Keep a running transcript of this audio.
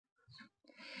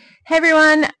Hey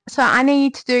everyone, so I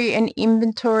need to do an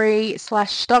inventory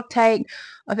slash stock take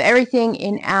of everything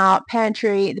in our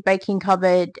pantry, the baking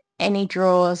cupboard, any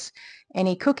drawers,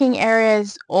 any cooking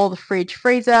areas, all the fridge,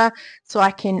 freezer, so I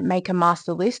can make a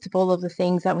master list of all of the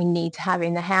things that we need to have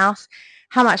in the house,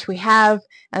 how much we have,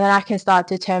 and then I can start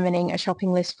determining a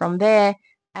shopping list from there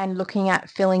and looking at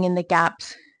filling in the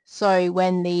gaps. So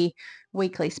when the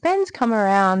weekly spends come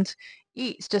around,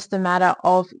 it's just a matter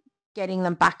of getting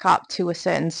them back up to a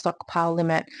certain stockpile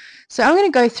limit. So I'm going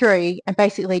to go through and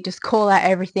basically just call out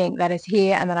everything that is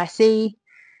here and that I see,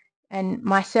 and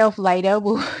myself later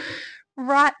will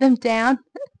write them down,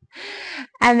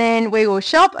 and then we will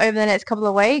shop over the next couple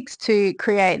of weeks to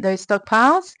create those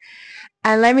stockpiles.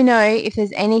 And let me know if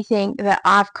there's anything that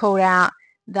I've called out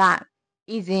that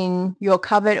is in your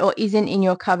cupboard or isn't in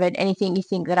your cupboard, anything you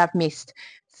think that I've missed.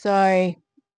 So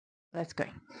let's go.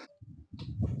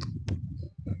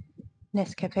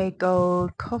 Nescafe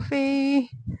Gold coffee,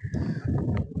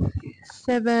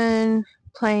 7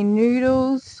 plain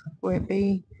noodles, won't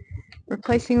be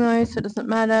replacing those, so it doesn't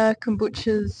matter.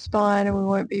 Kombucha's fine and we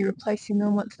won't be replacing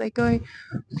them once they go.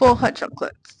 4 hot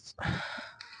chocolates,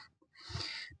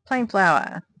 plain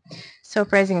flour,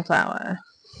 self-raising flour,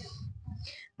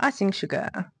 icing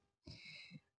sugar,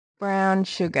 brown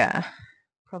sugar,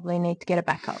 probably need to get a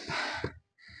backup,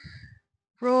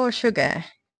 raw sugar,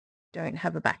 don't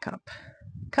have a backup,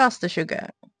 caster sugar,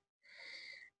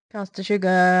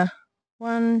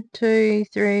 1, 2,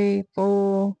 3,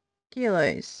 4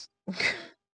 kilos.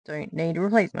 Don't need a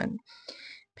replacement.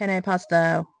 Penne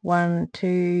pasta, 1,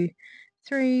 2,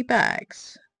 3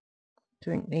 bags.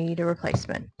 Don't need a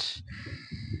replacement.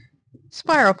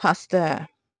 Spiral pasta,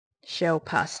 shell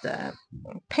pasta,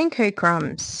 panko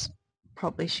crumbs.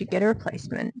 Probably should get a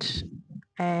replacement.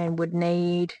 And would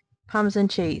need Parmesan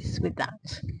cheese with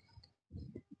that.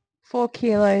 4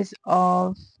 kilos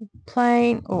of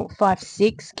plain, or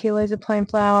 6 kilos of plain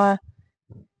flour,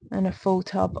 and a full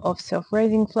tub of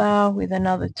self-raising flour with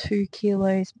another 2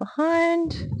 kilos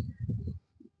behind.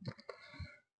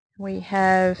 We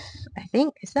have, I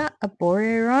think, is that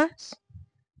arborio rice?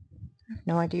 I have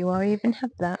no idea why we even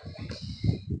have that.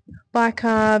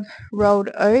 Bicarb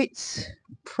rolled oats,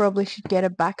 probably should get a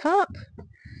backup.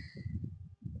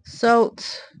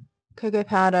 Salt, cocoa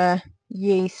powder,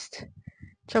 yeast,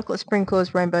 chocolate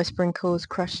sprinkles, rainbow sprinkles,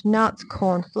 crushed nuts,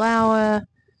 corn flour,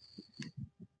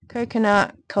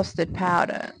 coconut, custard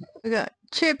powder. We got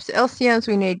chips, LCMs,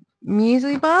 we need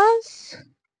muesli bars.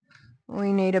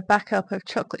 We need a backup of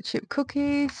chocolate chip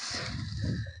cookies.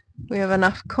 We have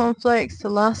enough cornflakes to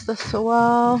last us a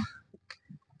while.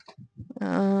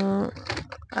 I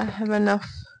have enough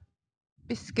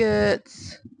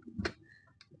biscuits,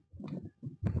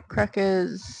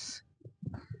 crackers.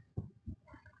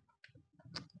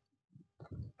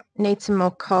 Need some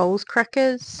more Coles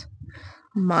crackers.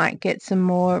 Might get some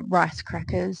more rice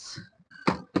crackers.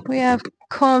 We have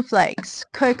cornflakes,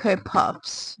 Cocoa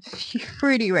Puffs,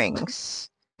 fruity rings,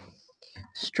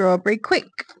 strawberry quick,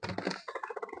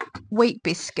 wheat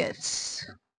biscuits,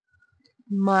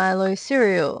 Milo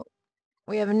cereal.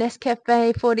 We have a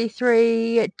Nescafe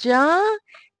 43 jar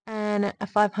and a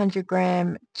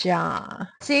 500-gram jar.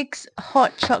 6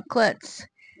 hot chocolates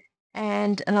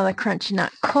and another crunchy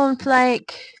nut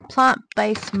cornflake,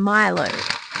 plant-based Milo.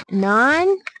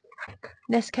 9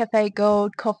 Nescafe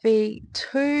Gold coffee,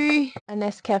 2 a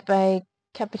Nescafe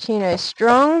cappuccino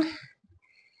strong.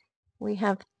 We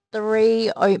have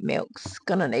 3 oat milks,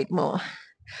 gonna need more.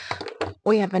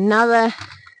 We have another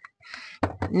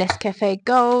Nescafe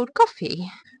Gold coffee,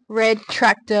 red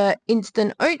tractor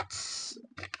instant oats,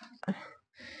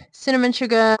 cinnamon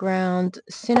sugar, ground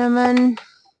cinnamon,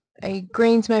 a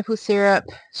greens maple syrup,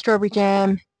 strawberry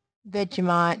jam,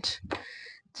 Vegemite,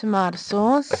 tomato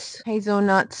sauce,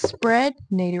 hazelnut spread,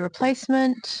 need a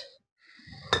replacement,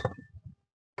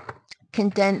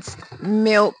 condensed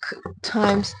milk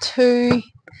times 2,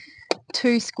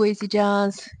 2 squeezy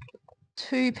jars,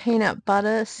 2 peanut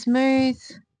butter smooth,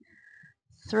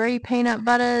 3 peanut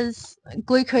butters,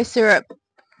 glucose syrup,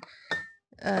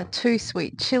 2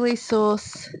 sweet chili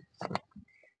sauce,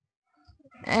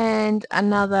 and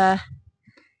another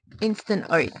instant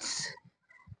oats,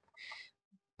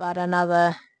 but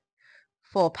another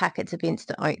 4 packets of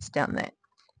instant oats down there.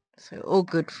 So all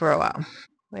good for a while.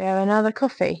 We have another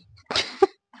coffee.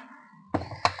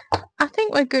 I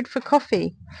think we're good for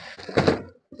coffee.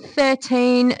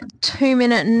 13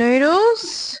 2-minute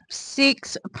noodles,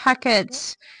 6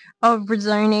 packets of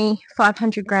risotto,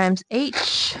 500 grams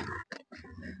each,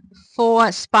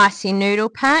 4 spicy noodle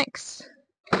packs,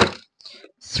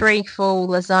 3 full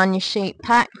lasagna sheet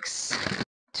packs,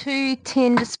 2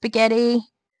 tinned spaghetti,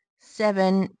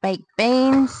 7 baked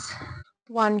beans,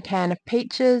 1 can of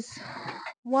peaches,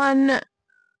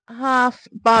 1/2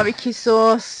 barbecue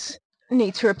sauce.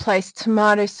 Need to replace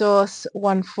tomato sauce,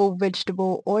 1 full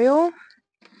vegetable oil,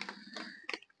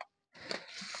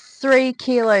 3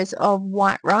 kilos of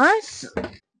white rice,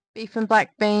 beef and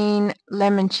black bean,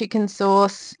 lemon chicken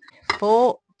sauce,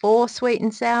 4 sweet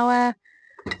and sour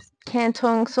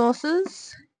Canton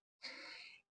sauces,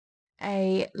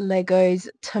 a Legos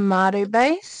tomato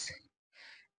base,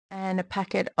 and a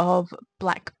packet of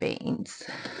black beans,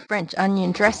 French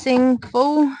onion dressing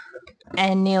full,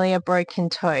 and nearly a broken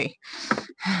toe.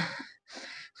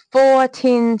 4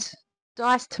 tins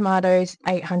diced tomatoes,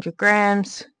 800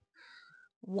 grams,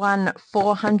 1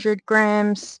 400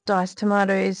 grams diced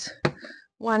tomatoes,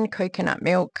 1 coconut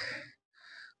milk,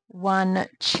 1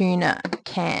 tuna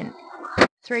can,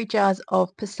 3 jars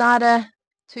of passata,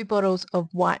 2 bottles of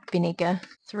white vinegar,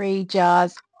 3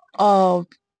 jars of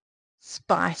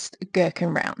spiced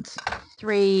gherkin rounds,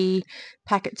 3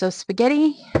 packets of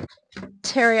spaghetti,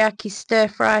 teriyaki stir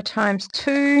fry times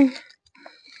 2,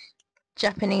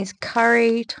 Japanese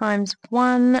curry times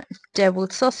 1,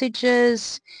 deviled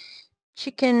sausages,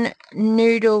 chicken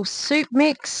noodle soup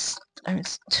mix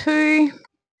times 2,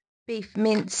 beef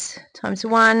mince times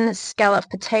 1, scallop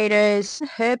potatoes,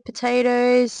 herb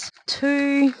potatoes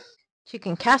 2,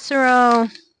 chicken casserole,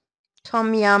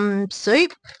 tom yum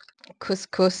soup,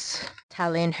 couscous,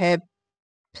 Italian herb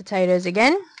potatoes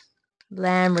again,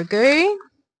 lamb ragu,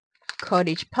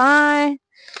 cottage pie,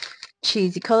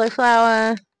 cheesy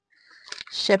cauliflower,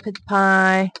 shepherd's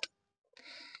pie,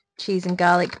 cheese and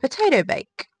garlic potato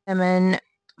bake, lemon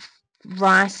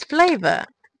rice flavour,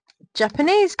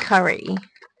 Japanese curry,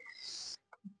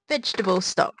 vegetable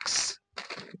stocks,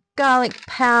 garlic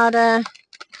powder,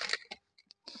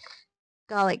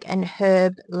 garlic and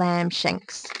herb lamb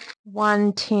shanks,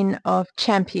 1 tin of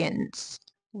champions,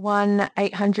 1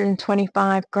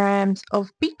 825 grams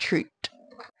of beetroot,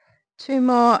 2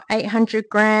 more 800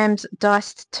 grams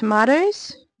diced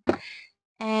tomatoes,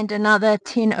 and another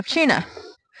tin of tuna,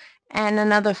 and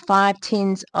another 5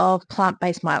 tins of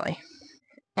plant-based maili,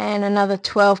 and another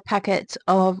 12 packets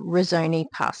of risotto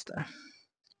pasta,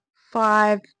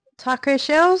 5 taco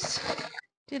shells.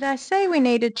 Did I say we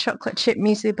needed chocolate chip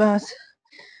muesli bars?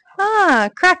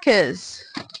 Crackers.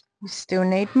 We still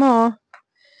need more.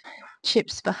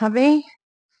 Chips for hubby.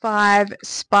 5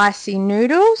 spicy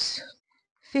noodles.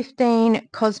 15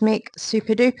 cosmic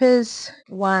super dupers.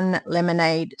 1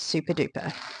 lemonade super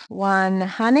duper. 1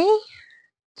 honey.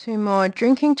 2 more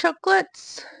drinking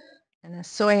chocolates. And a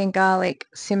soy and garlic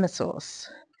simmer sauce.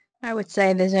 I would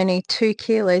say there's only 2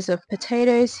 kilos of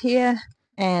potatoes here.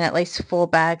 And at least 4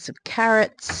 bags of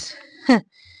carrots.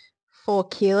 4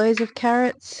 kilos of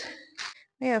carrots.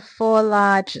 We have 4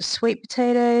 large sweet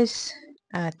potatoes,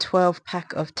 a 12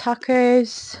 pack of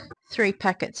tacos, 3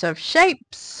 packets of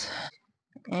shapes,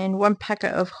 and 1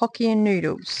 packet of Hokkien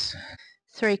noodles,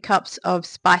 3 cups of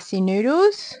spicy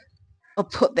noodles. I'll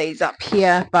put these up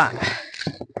here, but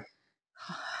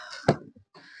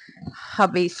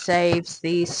hubby saves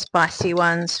these spicy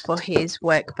ones for his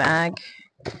work bag.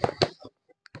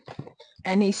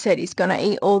 And he said he's going to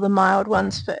eat all the mild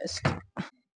ones first.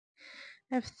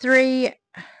 I have 3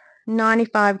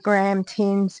 95-gram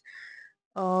tins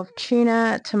of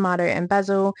tuna, tomato and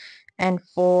basil, and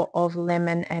 4 of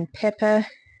lemon and pepper.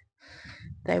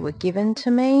 They were given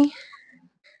to me.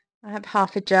 I have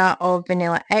half a jar of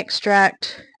vanilla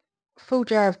extract, full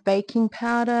jar of baking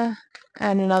powder,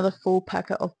 and another full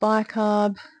packet of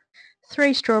bicarb,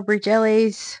 3 strawberry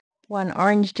jellies, 1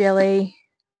 orange jelly,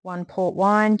 1 port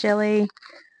wine jelly,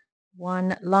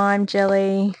 1 lime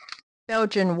jelly,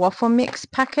 Belgian waffle mix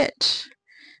packet,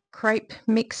 crepe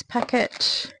mix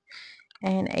packet,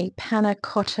 and a panna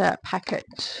cotta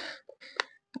packet,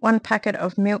 1 packet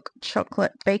of milk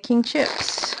chocolate baking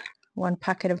chips, 1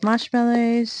 packet of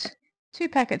marshmallows, 2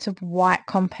 packets of white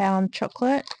compound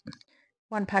chocolate,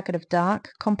 1 packet of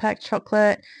dark compact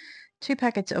chocolate, 2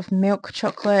 packets of milk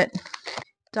chocolate,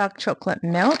 dark chocolate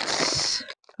melts,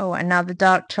 another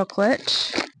dark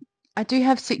chocolate. I do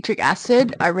have citric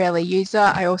acid. I rarely use it.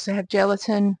 I also have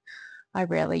gelatin. I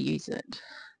rarely use it.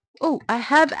 I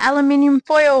have aluminium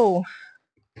foil,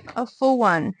 a full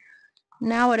one.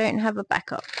 Now I don't have a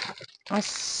backup. I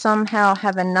somehow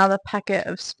have another packet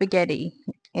of spaghetti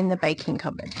in the baking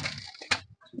cupboard.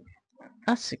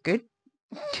 That's good.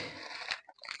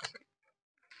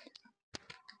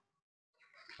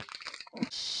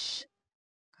 Shh.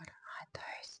 Gotta hide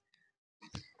those.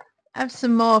 I have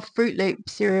some more Fruit Loop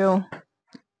cereal.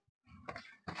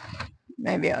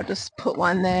 Maybe I'll just put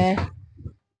one there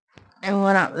and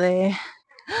one up there.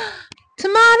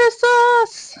 Tomato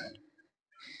sauce!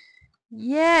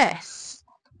 Yes.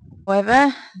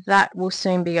 However, that will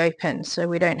soon be open, so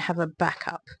we don't have a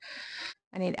backup.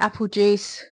 I need apple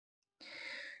juice,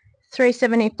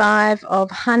 375 of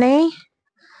honey.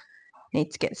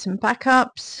 Need to get some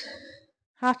backups.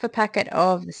 Half a packet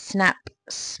of the Snap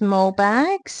small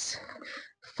bags.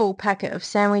 Full packet of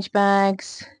sandwich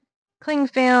bags. Cling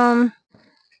film.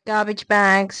 Garbage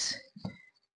bags.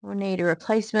 We'll need a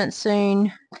replacement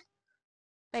soon.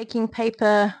 Baking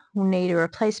paper. We'll need a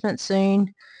replacement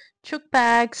soon. Chook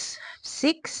bags.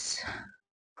 6.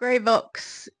 Gravy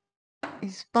box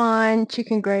is fine.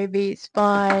 Chicken gravy is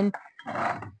fine.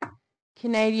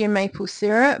 Canadian maple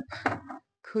syrup.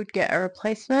 Could get a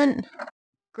replacement.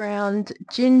 Ground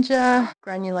ginger.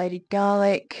 Granulated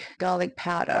garlic. Garlic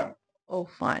powder. All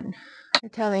fine.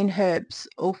 Italian herbs.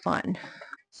 All fine.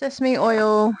 Sesame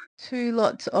oil. 2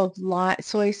 lots of light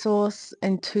soy sauce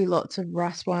and 2 lots of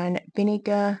rice wine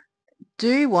vinegar.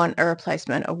 Do want a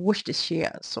replacement of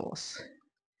Worcestershire sauce.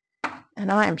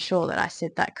 And I am sure that I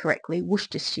said that correctly.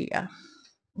 Worcestershire.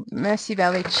 Mersey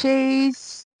Valley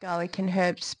cheese. Garlic and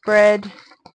herb spread.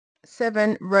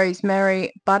 7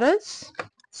 rosemary butters.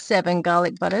 7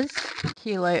 garlic butters.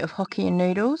 Kilo of Hokkien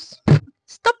noodles.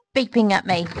 Stop beeping at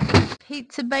me.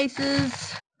 Pizza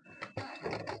bases.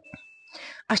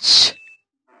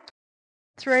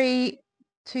 3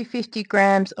 250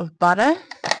 grams of butter.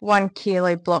 1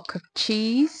 kilo block of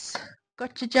cheese.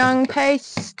 Gochujang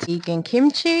paste. Vegan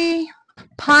kimchi.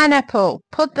 Pineapple.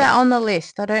 Put that on the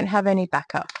list. I don't have any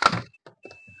backup.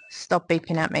 Stop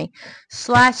beeping at me.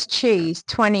 Sliced cheese,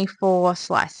 24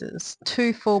 slices.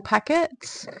 2 full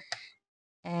packets.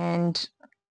 And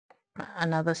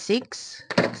another 6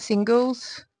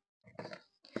 singles.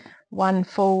 1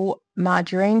 full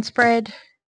margarine spread.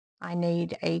 I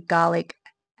need a garlic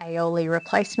aioli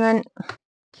replacement.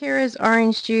 Kira's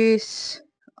orange juice,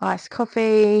 iced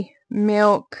coffee,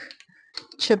 milk,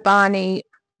 Chobani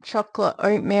chocolate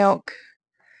oat milk,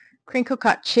 crinkle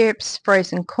cut chips,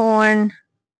 frozen corn,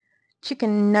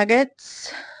 chicken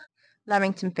nuggets,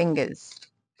 lamington fingers.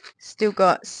 Still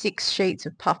got 6 sheets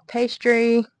of puff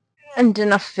pastry and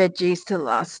enough veggies to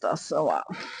last us a while.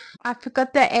 I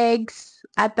forgot the eggs.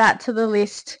 Add that to the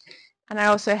list. And I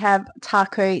also have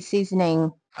taco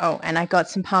seasoning. Oh, and I got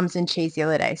some Parmesan cheese the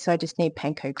other day, so I just need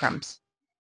panko crumbs.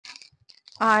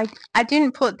 I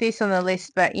didn't put this on the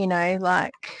list, but you know,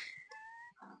 like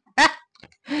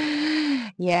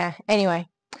yeah, anyway.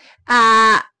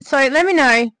 So let me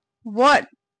know what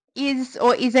is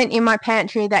or isn't in my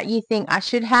pantry that you think I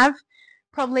should have.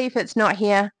 Probably if it's not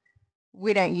here,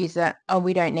 we don't use it or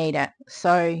we don't need it.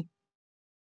 So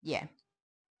yeah.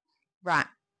 Right.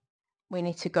 We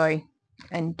need to go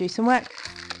and do some work.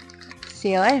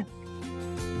 See you later.